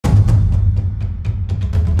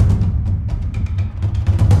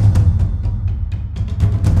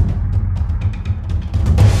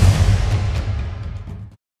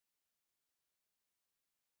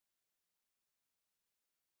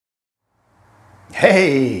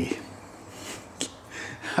Hey,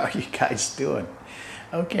 how are you guys doing?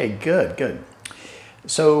 Okay, good.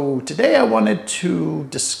 So today I wanted to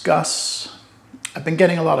discuss, I've been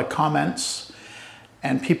getting a lot of comments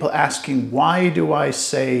and people asking, why do I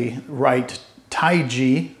write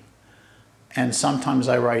Taiji and sometimes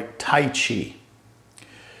I write Tai Chi?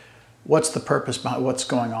 What's the purpose behind what's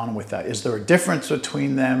going on with that? Is there a difference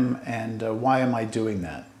between them, and why am I doing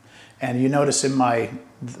that? And you notice in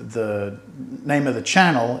the name of the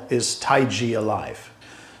channel is Taiji Alive.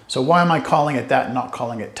 So why am I calling it that and not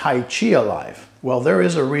calling it Tai Chi Alive? Well, there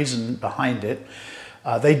is a reason behind it.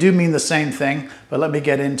 They do mean the same thing, but let me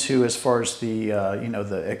get into as far as the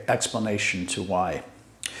explanation to why.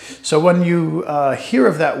 So when you hear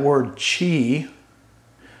of that word Chi,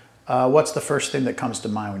 what's the first thing that comes to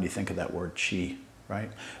mind when you think of that word Chi,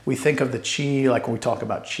 right? We think of the Chi, like when we talk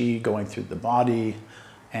about Chi going through the body,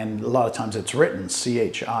 and a lot of times it's written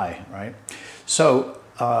C-H-I, right? So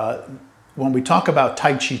when we talk about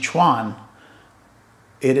Tai Chi Chuan,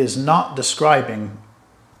 it is not describing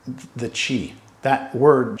the Chi. That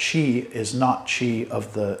word Chi is not Chi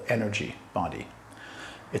of the energy body.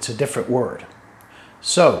 It's a different word.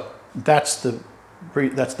 So that's the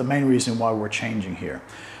main reason why we're changing here.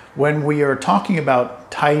 When we are talking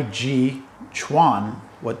about Taiji Chuan,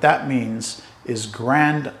 what that means is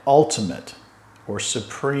grand ultimate or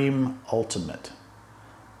supreme ultimate.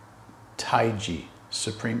 Taiji,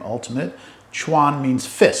 supreme ultimate. Chuan means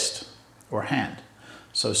fist or hand.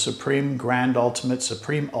 So supreme, grand ultimate,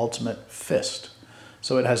 supreme ultimate fist.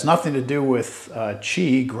 So it has nothing to do with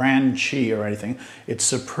Chi, grand Chi or anything. It's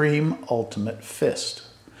supreme ultimate fist.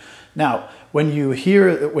 Now, when you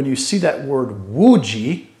see that word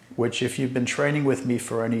Wuji, which if you've been training with me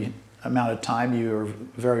for any amount of time, you're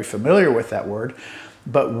very familiar with that word.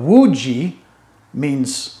 But Wuji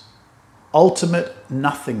means ultimate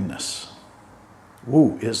nothingness.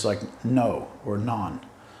 Wu is like no or non.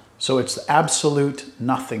 So it's absolute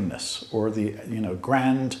nothingness or the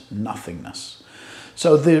grand nothingness.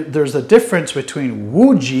 So there's a difference between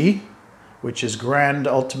Wuji, which is grand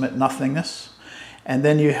ultimate nothingness, and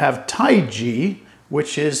then you have Taiji,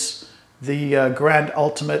 which is the grand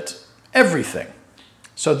ultimate everything.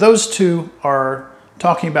 So those two are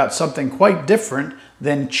talking about something quite different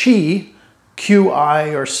than Chi,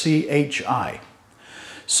 Qi or Chi.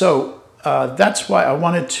 So that's why I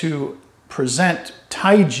wanted to present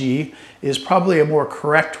Taiji is probably a more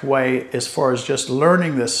correct way as far as just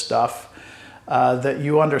learning this stuff, that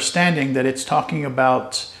you understanding that it's talking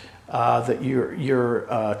about that your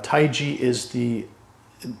Taiji is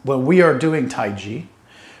when we are doing Taiji,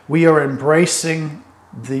 we are embracing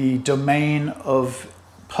the domain of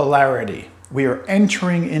polarity. We are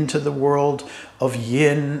entering into the world of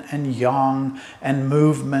yin and yang and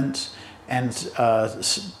movement and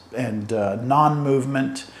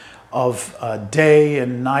non-movement, of day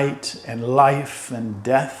and night and life and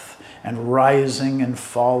death and rising and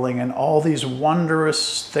falling and all these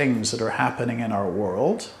wondrous things that are happening in our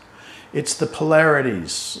world. It's the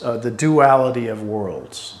polarities, the duality of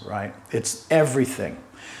worlds, right? It's everything.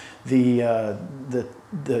 The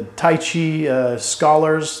Tai Chi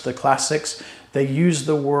scholars, the classics, they use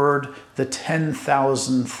the word the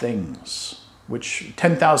 10,000 things, which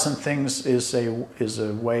 10,000 things is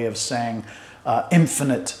a way of saying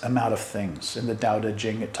infinite amount of things. In the Tao Te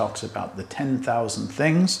Ching, it talks about the 10,000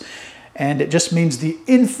 things, and it just means the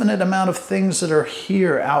infinite amount of things that are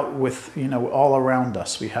here out with, all around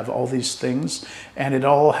us. We have all these things, and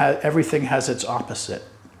everything has its opposite.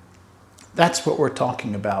 That's what we're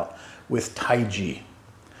talking about with Taiji.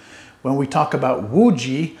 When we talk about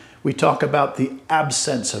Wuji, we talk about the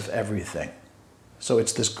absence of everything. So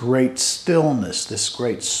it's this great stillness, this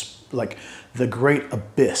great, like the great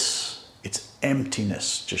abyss. It's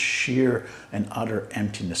emptiness, just sheer and utter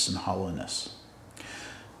emptiness and hollowness.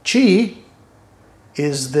 Chi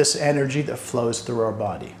is this energy that flows through our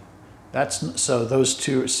body. So those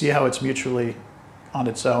two, see how it's mutually on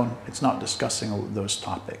its own? It's not discussing those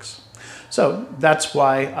topics. So that's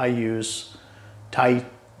why I use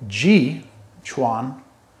Taiji Chuan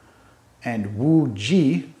and Wu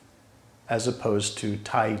Ji as opposed to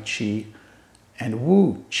Tai Chi and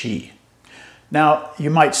Wu Chi. Now, you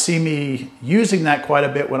might see me using that quite a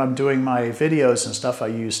bit when I'm doing my videos and stuff. I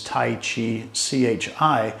use Tai Chi,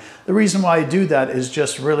 C-H-I. The reason why I do that is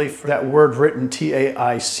just really for that word written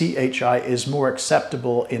T-A-I-C-H-I is more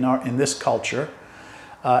acceptable in this culture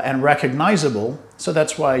and recognizable. So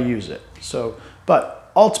that's why I use it. But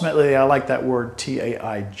ultimately, I like that word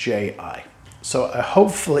T-A-I-J-I. So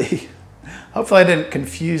hopefully I didn't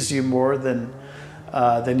confuse you more than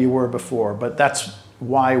you were before. But that's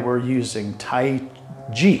why we're using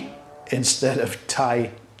Taiji instead of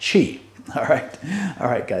Tai Chi. All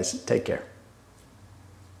right, guys, take care.